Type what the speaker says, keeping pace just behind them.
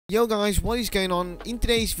Yo guys, what is going on? In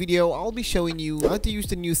today's video, I'll be showing you how to use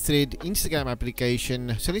the new Thread Instagram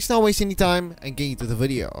application. So let's not waste any time and get into the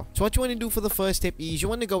video. So what you want to do for the first step is you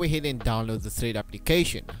want to go ahead and download the Thread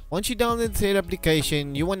application. Once you download the Thread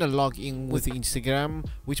application, you want to log in with Instagram,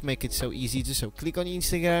 which make it so easy. Just so click on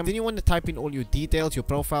Instagram. Then you want to type in all your details, your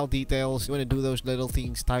profile details. You want to do those little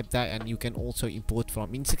things, type that, and you can also import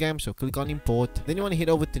from Instagram. So click on import. Then you want to head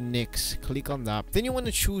over to next, click on that. Then you want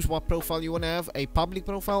to choose what profile you want to have, a public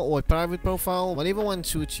profile or a private profile, whatever one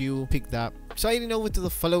suits you, pick that. So heading over to the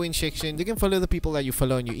following section, you can follow the people that you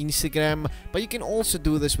follow on your Instagram, but you can also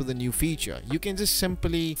do this with a new feature. You can just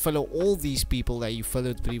simply follow all these people that you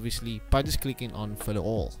followed previously by just clicking on follow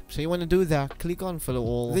all. So you want to do that, click on follow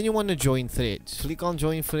all, then you want to join threads, click on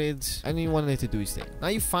join threads, and you want it to do its thing. Now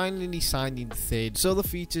you finally signed in thread. So the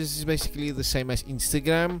features is basically the same as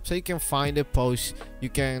Instagram. So you can find a post, you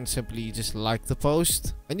can simply just like the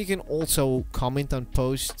post, and you can also comment on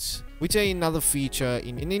posts, which are another feature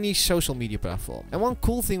in any social media platform. And one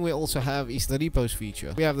cool thing we also have is the repost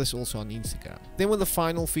feature. We have this also on Instagram. Then with the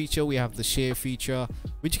final feature, we have the share feature,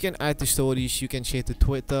 which you can add to stories, you can share to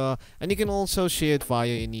Twitter, and you can also share it via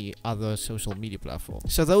any other social media platform.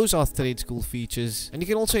 So those are Threads cool features. And you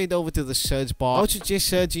can also head over to the search bar. I would suggest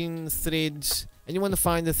searching Threads, and you want to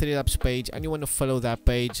find the ThreadUps page, and you want to follow that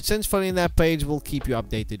page, since following that page will keep you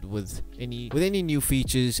updated with any new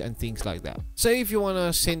features and things like that. So if you want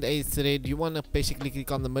to send a thread, you want to basically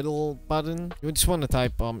click on the middle button. You just want to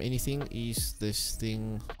type anything. Is this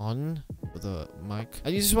thing on with the mic?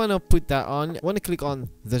 And you just want to put that on. You want to click on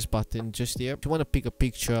this button just here. If you want to pick a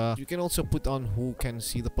picture, you can also put on who can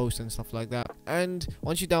see the post and stuff like that. And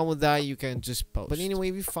once you're done with that, you can just post. But anyway,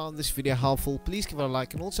 if you found this video helpful, please give it a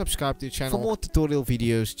like and also subscribe to the channel for more tutorial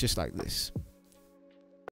videos just like this.